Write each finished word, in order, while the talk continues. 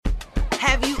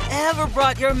Have you ever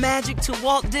brought your magic to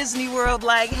Walt Disney World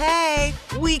like, hey,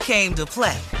 we came to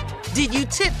play? Did you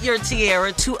tip your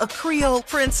tiara to a Creole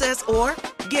princess or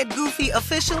get goofy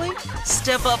officially?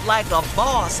 Step up like a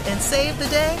boss and save the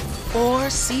day? Or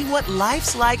see what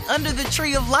life's like under the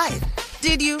tree of life?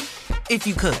 Did you? If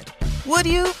you could. Would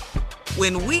you?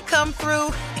 When we come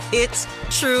through, it's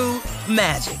true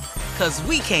magic. 'Cause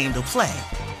we came to play.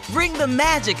 Bring the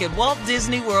magic at Walt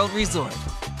Disney World Resort.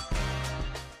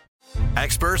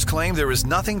 Experts claim there is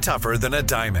nothing tougher than a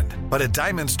diamond. But at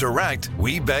Diamonds Direct,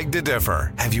 we beg to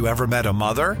differ. Have you ever met a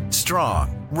mother?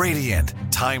 Strong, radiant,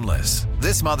 timeless.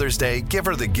 This Mother's Day, give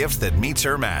her the gift that meets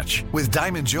her match. With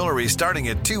diamond jewelry starting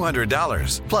at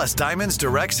 $200. Plus Diamonds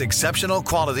Direct's exceptional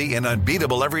quality and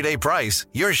unbeatable everyday price,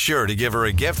 you're sure to give her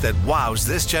a gift that wows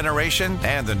this generation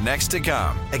and the next to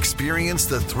come. Experience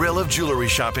the thrill of jewelry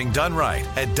shopping done right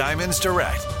at Diamonds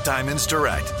Direct. Diamonds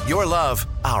Direct. Your love,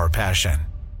 our passion.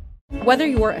 Whether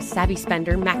you're a savvy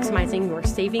spender maximizing your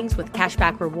savings with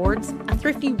cashback rewards, a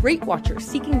thrifty rate watcher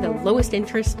seeking the lowest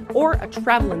interest, or a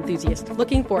travel enthusiast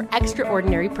looking for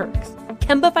extraordinary perks,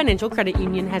 Kemba Financial Credit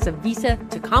Union has a visa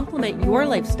to complement your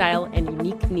lifestyle and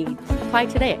unique needs. Apply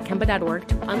today at Kemba.org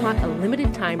to unlock a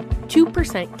limited time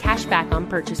 2% cash back on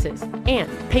purchases and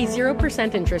pay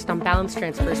 0% interest on balance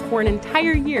transfers for an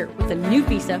entire year with a new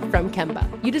visa from Kemba.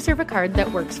 You deserve a card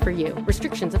that works for you.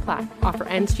 Restrictions apply. Offer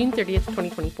ends June 30th,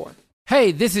 2024.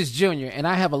 Hey, this is Junior, and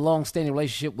I have a long-standing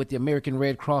relationship with the American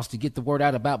Red Cross to get the word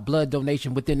out about blood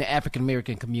donation within the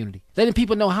African-American community, letting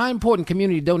people know how important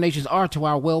community donations are to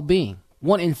our well-being.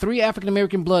 1 in 3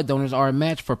 African-American blood donors are a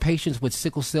match for patients with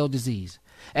sickle cell disease.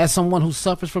 As someone who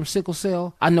suffers from sickle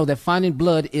cell, I know that finding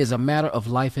blood is a matter of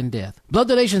life and death. Blood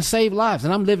donations save lives,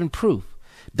 and I'm living proof.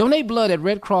 Donate blood at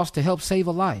Red Cross to help save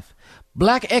a life.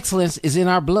 Black excellence is in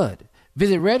our blood.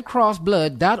 Visit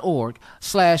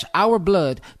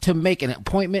redcrossblood.org/ourblood to make an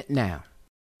appointment now.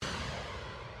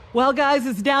 Well, guys,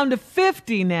 it's down to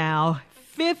 50 now.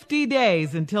 50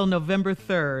 days until November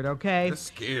 3rd, okay? That's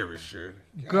scary, Shirley.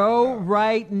 Go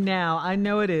right now. I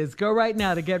know it is. Go right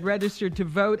now to get registered to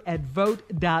vote at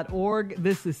vote.org.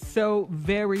 This is so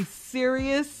very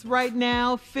serious right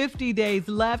now. 50 days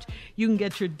left. You can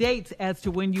get your dates as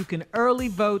to when you can early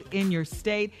vote in your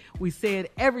state. We say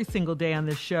it every single day on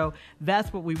this show.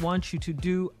 That's what we want you to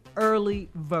do. Early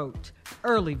vote.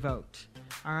 Early vote.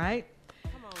 All right?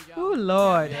 Oh,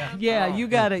 Lord. Yeah, you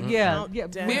got to, we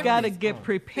got to get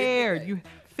prepared.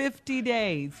 50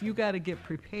 days. You got to get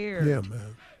prepared. Yeah,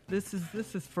 man. This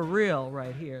is for real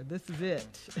right here. This is it.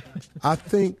 I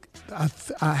think,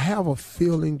 I have a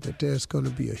feeling that there's going to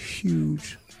be a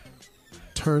huge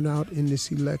turnout in this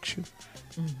election.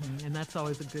 Mm-hmm. And that's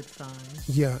always a good sign.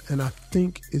 Yeah, and I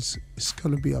think it's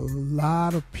going to be a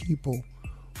lot of people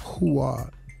who are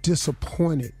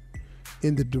disappointed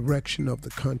in the direction of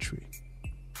the country.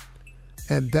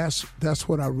 And that's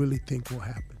what I really think will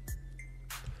happen.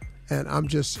 And I'm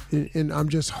just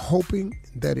hoping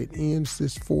that it ends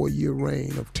this 4-year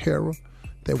reign of terror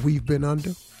that we've been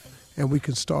under, and we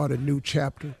can start a new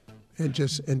chapter and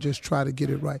just try to get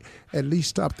it right. At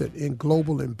least stop the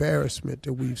global embarrassment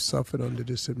that we've suffered under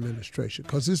this administration,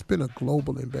 because it's been a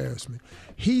global embarrassment.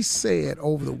 He said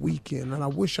over the weekend, and I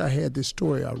wish I had this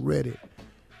story, I read it.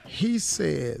 He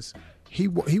says he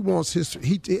wants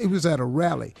he was at a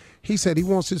rally. He said he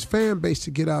wants his fan base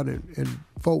to get out and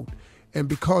vote. And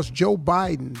because Joe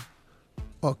Biden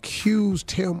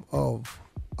accused him of,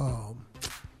 I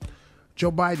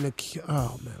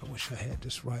wish I had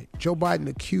this right. Joe Biden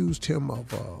accused him of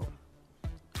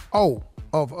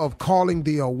calling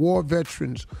the war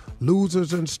veterans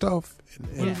losers and stuff.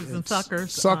 Losers and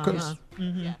suckers. Suckers. Uh-huh.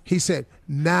 Mm-hmm. He said,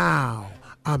 now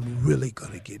I'm really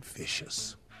going to get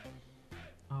vicious.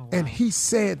 Oh, wow. And he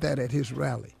said that at his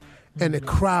rally. And the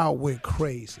crowd went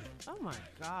crazy. Oh, my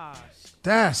gosh.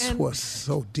 That's what's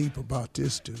so deep about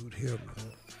this dude here,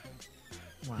 man.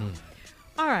 Wow.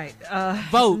 All right.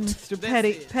 Vote. Mr.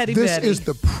 Petty This Betty. is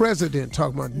the president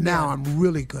talking about, now I'm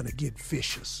really going to get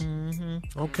vicious.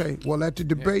 Mm-hmm. Okay. Well, at the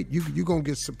debate, you're going to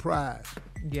get surprised.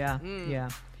 Yeah. Yeah.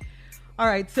 All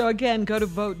right, so again, go to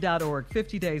vote.org.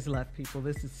 50 days left, people.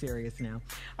 This is serious now.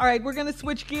 All right, we're going to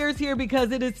switch gears here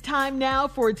because it is time now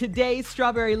for today's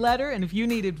Strawberry Letter. And if you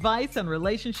need advice on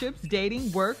relationships,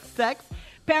 dating, work, sex,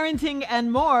 parenting,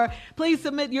 and more, please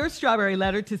submit your Strawberry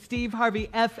Letter to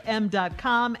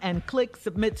steveharveyfm.com and click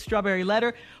Submit Strawberry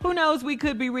Letter. Who knows, we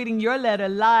could be reading your letter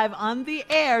live on the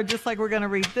air, just like we're going to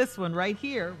read this one right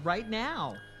here, right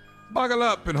now. Buckle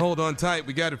up and hold on tight.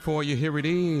 We got it for you. Here it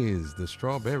is, the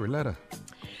Strawberry Letter.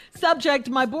 Subject,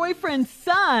 my boyfriend's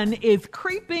son is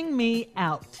creeping me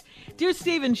out. Dear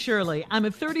Steve and Shirley, I'm a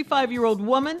 35-year-old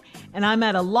woman, and I'm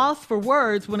at a loss for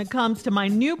words when it comes to my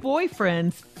new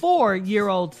boyfriend's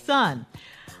 4-year-old son.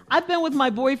 I've been with my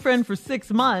boyfriend for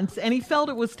 6 months, and he felt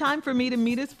it was time for me to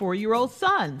meet his 4-year-old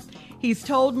son. He's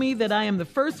told me that I am the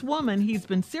first woman he's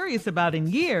been serious about in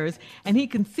years, and he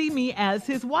can see me as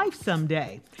his wife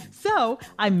someday. So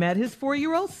I met his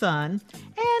 4-year-old son,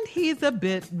 and he's a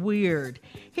bit weird.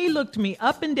 He looked me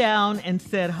up and down and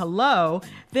said hello,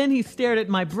 then he stared at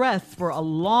my breasts for a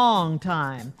long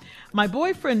time. My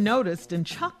boyfriend noticed and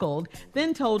chuckled,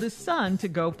 then told his son to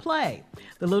go play.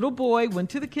 The little boy went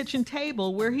to the kitchen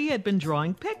table where he had been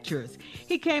drawing pictures.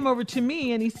 He came over to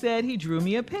me and he said he drew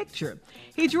me a picture.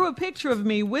 He drew a picture of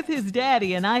me with his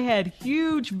daddy, and I had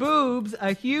huge boobs,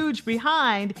 a huge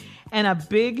behind, and a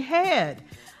big head.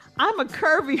 I'm a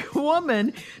curvy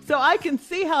woman, so I can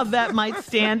see how that might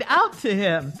stand out to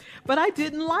him. But I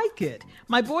didn't like it.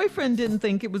 My boyfriend didn't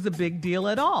think it was a big deal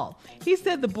at all. He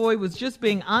said the boy was just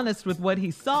being honest with what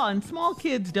he saw, and small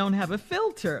kids don't have a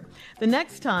filter. The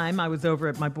next time I was over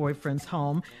at my boyfriend's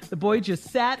home, the boy just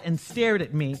sat and stared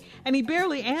at me, and he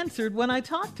barely answered when I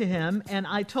talked to him, and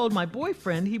I told my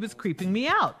boyfriend he was creeping me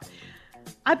out.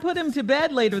 I put him to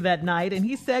bed later that night, and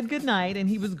he said goodnight, and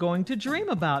he was going to dream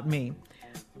about me.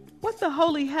 What the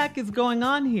holy heck is going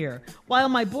on here? While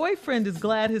my boyfriend is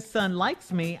glad his son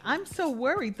likes me, I'm so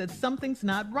worried that something's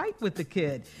not right with the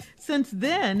kid. Since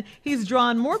then, he's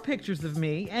drawn more pictures of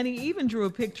me, and he even drew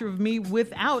a picture of me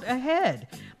without a head.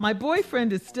 My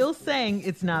boyfriend is still saying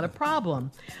it's not a problem.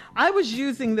 I was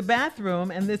using the bathroom,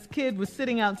 and this kid was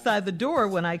sitting outside the door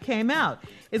when I came out.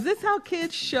 Is this how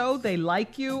kids show they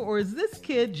like you, or is this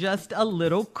kid just a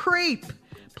little creep?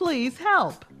 Please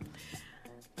help.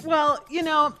 Well, you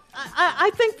know, I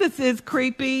think this is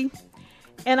creepy,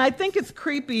 and I think it's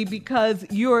creepy because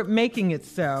you're making it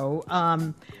so.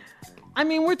 I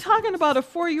mean, we're talking about a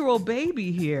 4-year-old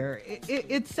baby here.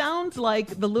 It sounds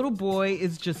like the little boy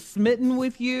is just smitten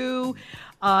with you.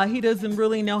 He doesn't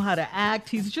really know how to act.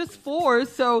 He's just 4,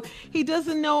 so he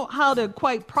doesn't know how to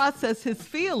quite process his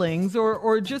feelings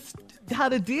or just how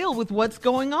to deal with what's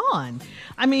going on.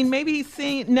 I mean, maybe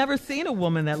he's never seen a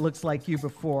woman that looks like you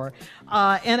before.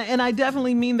 And I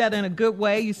definitely mean that in a good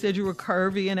way. You said you were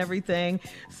curvy and everything.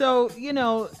 So, you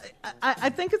know, I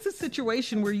think it's a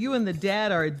situation where you and the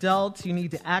dad are adults. You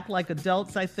need to act like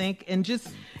adults, I think, and just,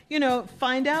 you know,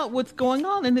 find out what's going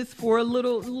on in his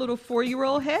little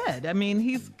 4-year-old head. I mean,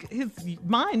 his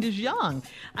mind is young.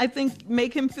 I think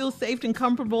make him feel safe and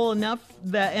comfortable enough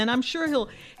that, and I'm sure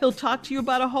he'll talk to you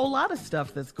about a whole lot of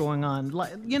stuff that's going on,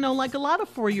 like a lot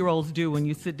of 4-year-olds do when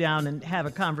you sit down and have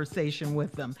a conversation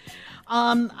with them.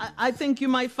 I think you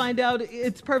might find out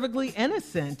it's perfectly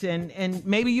innocent, and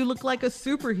maybe you look like a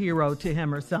superhero to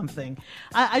him or something.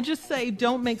 I just say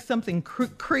don't make something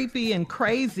creepy and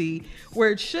crazy where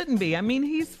it shouldn't be. I mean,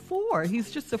 he's 4. He's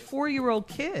just a 4-year-old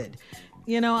kid.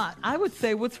 You know, I would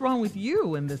say, what's wrong with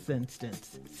you in this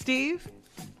instance? Steve?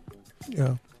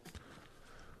 Yeah.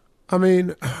 I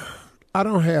mean, I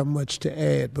don't have much to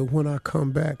add, but when I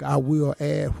come back, I will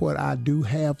add what I do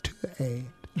have to add.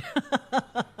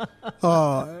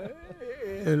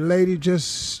 And lady,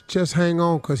 just hang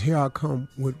on, because here I come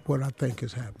with what I think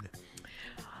is happening.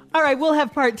 All right, we'll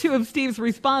have part 2 of Steve's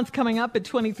response coming up at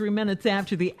 23 minutes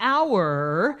after the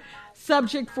hour.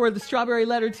 Subject for the Strawberry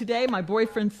Letter today, my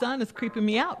boyfriend's son is creeping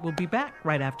me out. We'll be back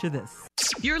right after this.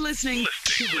 You're listening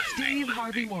to the Steve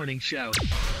Harvey Morning Show.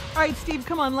 All right, Steve,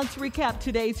 come on. Let's recap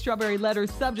today's Strawberry Letter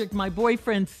subject. My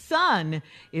boyfriend's son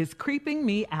is creeping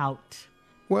me out.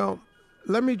 Well,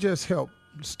 let me just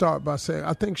start by saying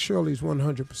I think Shirley's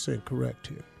 100% correct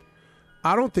here.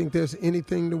 I don't think there's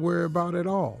anything to worry about at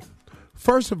all.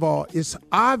 First of all, it's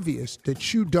obvious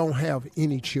that you don't have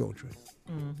any children.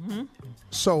 Mm-hmm.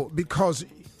 So, because,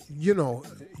 you know,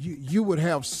 you would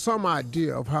have some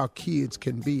idea of how kids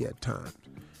can be at times.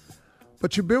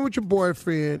 But you've been with your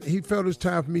boyfriend. He felt it's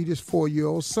time to meet his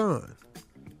 4-year-old son.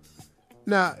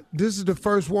 Now, this is the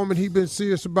first woman he's been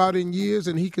serious about in years,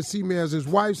 and he could see me as his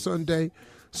wife someday.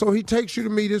 So he takes you to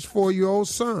meet his 4-year-old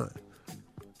son.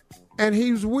 And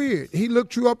he was weird. He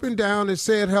looked you up and down and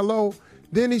said hello.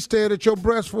 Then he stared at your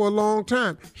breasts for a long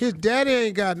time. His daddy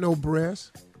ain't got no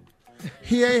breasts.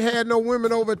 He ain't had no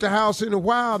women over at the house in a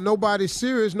while. Nobody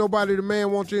serious. Nobody the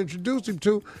man wants to introduce him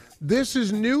to. This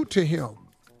is new to him.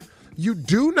 You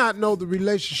do not know the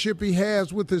relationship he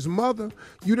has with his mother.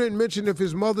 You didn't mention if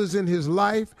his mother's in his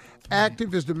life,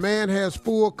 active, if the man has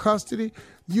full custody.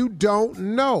 You don't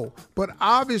know. But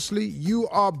obviously, you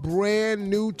are brand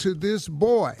new to this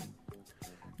boy.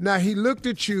 Now, he looked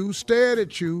at you, stared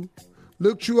at you,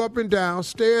 looked you up and down,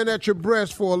 staring at your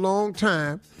breast for a long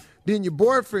time. Then your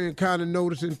boyfriend kind of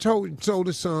noticed and told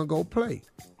his son, go play.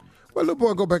 Well, little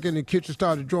boy go back in the kitchen,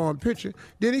 started drawing a picture.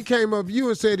 Then he came up to you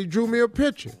and said he drew me a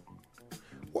picture.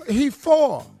 Well, he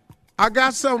 4. I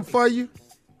got something for you.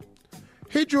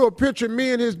 He drew a picture of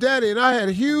me and his daddy, and I had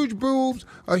huge boobs,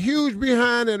 a huge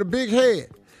behind, and a big head.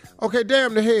 Okay,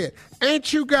 damn the head.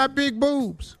 Ain't you got big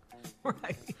boobs?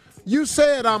 Right. You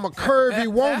said I'm a curvy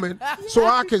woman, so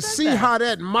I can see how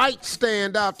that might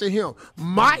stand out to him.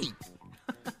 Might.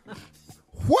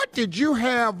 What did you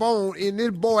have on in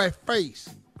this boy's face?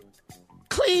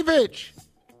 Cleavage.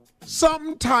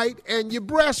 Something tight, and your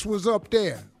breast was up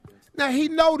there. Now, he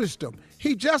noticed them.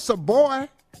 He just a boy.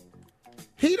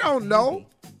 He don't know.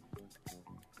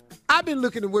 I've been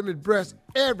looking at women's breasts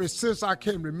ever since I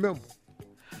can remember.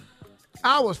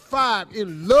 I was 5,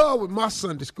 in love with my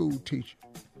Sunday school teacher.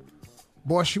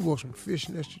 Boy, she wore some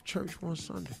fishnets to church one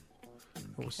Sunday.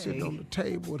 I was sitting on the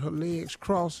table with her legs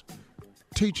crossed,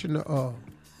 teaching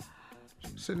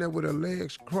sitting there with her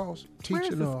legs crossed,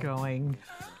 teaching going?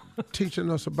 Teaching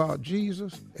us about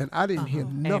Jesus, and I didn't hear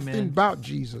nothing about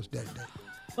Jesus that day.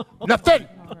 Nothing.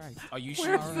 All right. Are you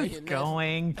sure? Where's this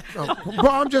going? Bro,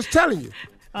 I'm just telling you.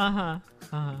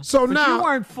 So but now you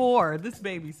weren't 4. This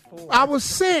baby's 4. I was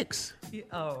 6.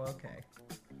 Oh, okay.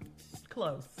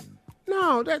 Close.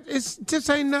 No, just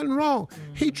ain't nothing wrong.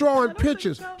 He drawing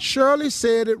pictures. So. Shirley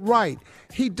said it right.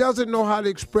 He doesn't know how to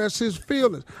express his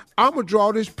feelings. I'm going to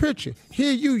draw this picture.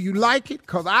 Here you like it?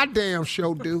 Because I damn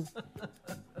sure do.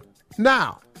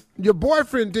 Now, your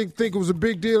boyfriend didn't think it was a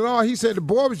big deal at all. He said the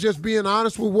boy was just being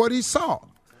honest with what he saw.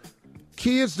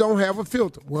 Kids don't have a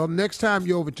filter. Well, next time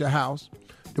you're over at your house,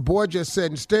 the boy just sat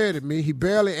and stared at me. He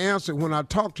barely answered when I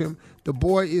talked to him. The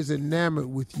boy is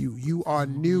enamored with you. You are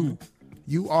new.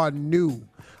 You are new.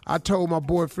 I told my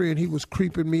boyfriend he was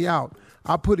creeping me out.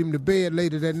 I put him to bed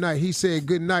later that night. He said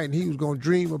good night and he was going to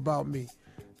dream about me.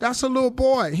 That's a little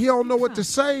boy. He don't know what to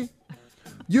say.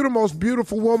 You're the most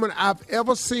beautiful woman I've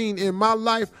ever seen in my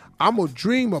life. I'm going to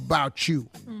dream about you.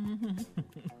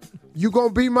 You going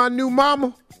to be my new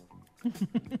mama?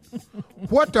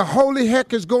 What the holy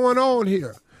heck is going on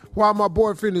here? While my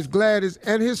boyfriend is glad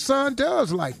and his son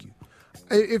does like you.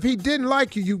 If he didn't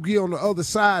like you, you'd be on the other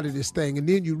side of this thing, and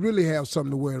then you really have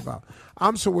something to worry about.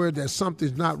 I'm so worried that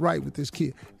something's not right with this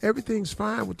kid. Everything's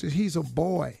fine with this. He's a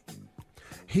boy.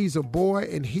 He's a boy,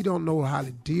 and he don't know how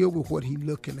to deal with what he's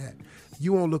looking at.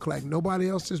 You won't look like nobody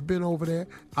else that's been over there.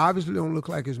 Obviously don't look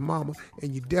like his mama,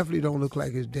 and you definitely don't look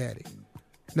like his daddy.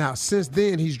 Now, since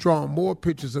then, he's drawn more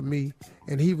pictures of me,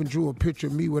 and he even drew a picture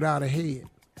of me without a head.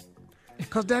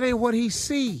 Because that ain't what he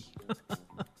see.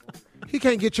 He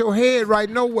can't get your head right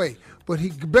no way. But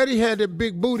he bet he had that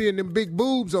big booty and them big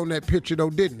boobs on that picture, though,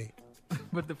 didn't he?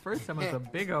 But the first time it was a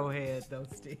big old head, though,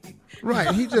 Steve.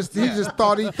 Right. He just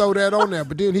thought he'd throw that on there.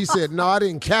 But then he said, no, I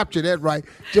didn't capture that right.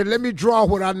 Just let me draw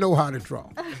what I know how to draw.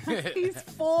 He's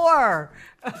 4.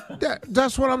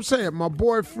 That's what I'm saying. My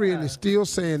boyfriend is still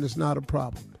saying it's not a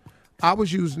problem. I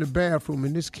was using the bathroom,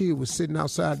 and this kid was sitting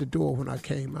outside the door when I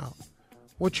came out.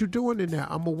 What you doing in there?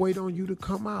 I'm going to wait on you to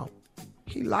come out.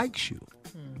 He likes you.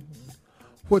 Mm-hmm.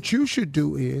 What you should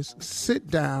do is sit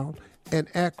down and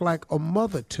act like a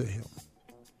mother to him.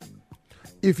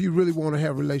 If you really want to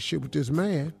have a relationship with this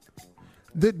man,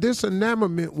 this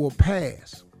enamorment will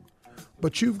pass.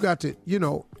 But you've got to,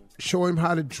 show him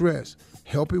how to dress,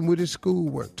 help him with his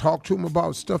schoolwork, talk to him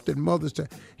about stuff that mothers do.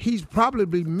 He's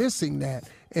probably missing that,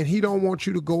 and he don't want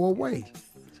you to go away.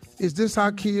 Is this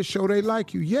how kids show they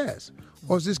like you? Yes.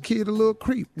 Or is this kid a little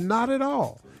creep? Not at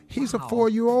all. He's a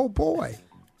 4-year-old boy.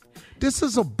 This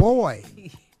is a boy.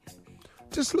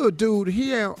 This little dude,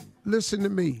 he ain't, listen to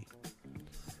me.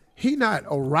 He not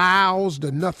aroused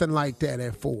or nothing like that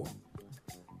at 4.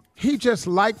 He just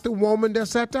liked the woman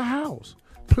that's at the house.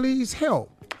 Please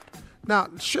help. Now,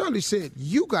 Shirley said,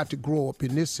 you got to grow up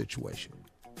in this situation.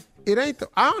 It ain't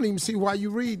I don't even see why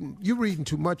you're reading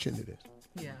too much into this.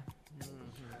 Yeah.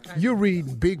 You're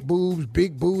reading big boobs,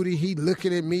 big booty. He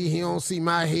looking at me. He don't see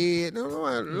my head. No,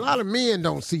 a lot of men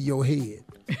don't see your head.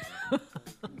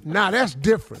 Now, that's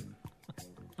different.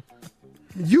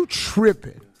 You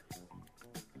tripping.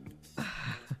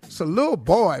 It's a little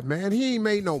boy, man. He ain't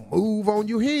made no move on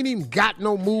you. He ain't even got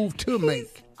no move to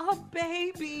make. He's a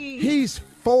baby. He's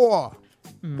 4.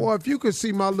 Boy, if you could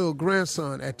see my little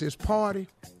grandson at this party,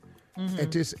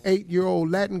 at this 8-year-old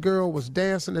Latin girl was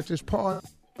dancing at this party.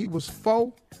 He was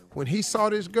 4 when he saw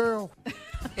this girl.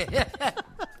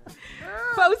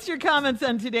 Post your comments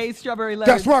on today's Strawberry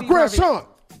Letter. That's my grandson.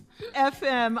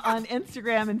 FM on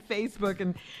Instagram and Facebook.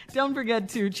 And don't forget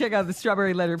to check out the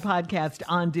Strawberry Letter podcast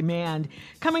on demand.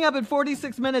 Coming up at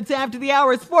 46 minutes after the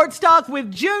hour, Sports Talk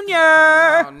with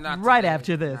Junior. Right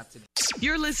after this.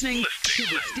 You're listening to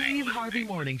the Steve Harvey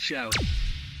Morning Show.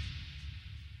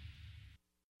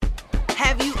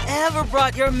 Have you ever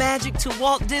brought your magic to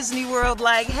Walt Disney World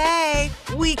like, hey,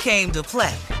 we came to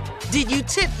play? Did you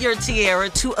tip your tiara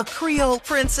to a Creole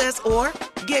princess or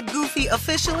get goofy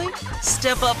officially?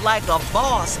 Step up like a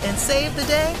boss and save the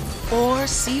day? Or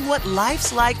see what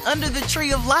life's like under the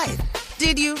tree of life?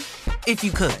 Did you? If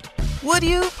you could. Would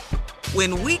you?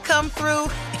 When we come through,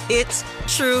 it's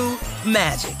true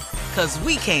magic. 'Cause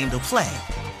we came to play.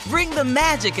 Bring the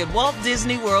magic at Walt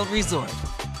Disney World Resort.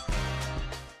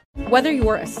 Whether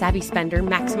you're a savvy spender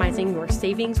maximizing your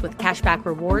savings with cashback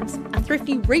rewards, a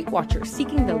thrifty rate watcher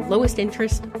seeking the lowest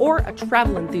interest, or a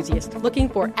travel enthusiast looking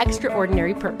for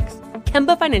extraordinary perks,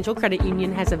 Kemba Financial Credit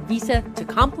Union has a visa to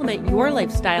complement your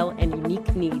lifestyle and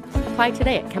unique needs. Apply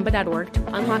today at Kemba.org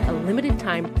to unlock a limited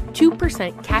time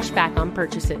 2% cash back on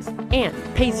purchases and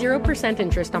pay 0%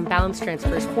 interest on balance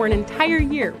transfers for an entire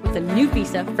year with a new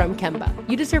visa from Kemba.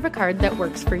 You deserve a card that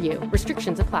works for you.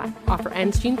 Restrictions apply. Offer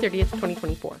ends June 30th,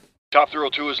 2024. Top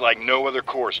Thrill 2 is like no other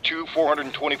course. 2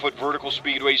 420-foot vertical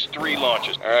speedways, 3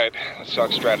 launches. All right, let's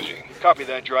talk strategy. Copy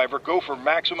that, driver. Go for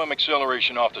maximum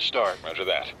acceleration off the start. Roger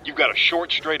that. You've got a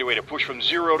short straightaway to push from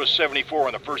 0 to 74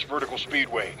 on the first vertical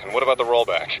speedway. And what about the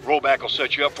rollback? Rollback will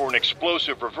set you up for an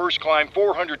explosive reverse climb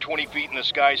 420 feet in the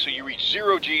sky so you reach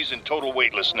 0 G's in total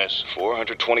weightlessness.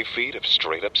 420 feet of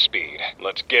straight-up speed.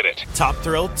 Let's get it. Top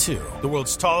Thrill 2, the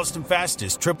world's tallest and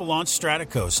fastest triple-launch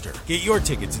stratocoaster. Get your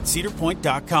tickets at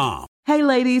cedarpoint.com. Hey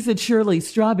ladies, it's Shirley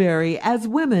Strawberry. As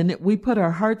women, we put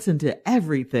our hearts into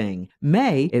everything.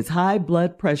 May is High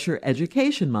Blood Pressure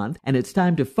Education Month, and it's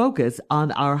time to focus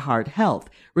on our heart health.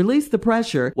 Release the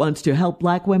Pressure wants to help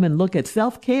Black women look at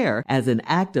self-care as an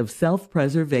act of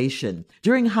self-preservation.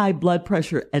 During High Blood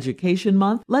Pressure Education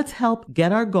Month, let's help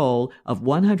get our goal of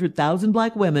 100,000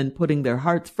 Black women putting their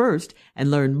hearts first and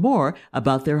learn more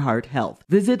about their heart health.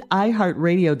 Visit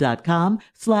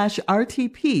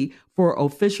iHeartRadio.com/RTP for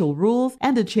official rules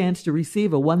and a chance to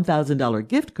receive a $1,000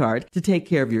 gift card to take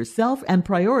care of yourself and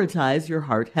prioritize your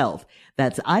heart health.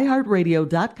 That's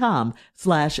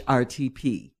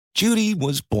iHeartRadio.com/RTP. Judy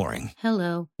was boring.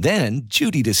 Hello. Then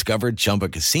Judy discovered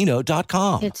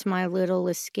ChumbaCasino.com. It's my little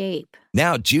escape.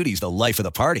 Now Judy's the life of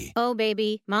the party. Oh,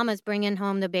 baby, mama's bringing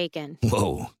home the bacon.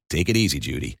 Whoa, take it easy,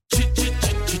 Judy.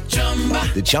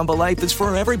 The Chumba life is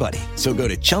for everybody. So go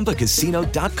to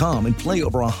ChumbaCasino.com and play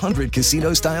over 100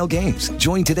 casino-style games.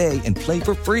 Join today and play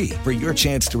for free for your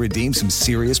chance to redeem some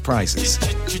serious prizes.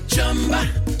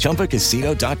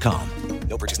 ChumbaCasino.com.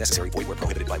 No purchase necessary. Void where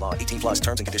prohibited by law. 18+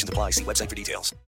 terms and conditions apply. See website for details.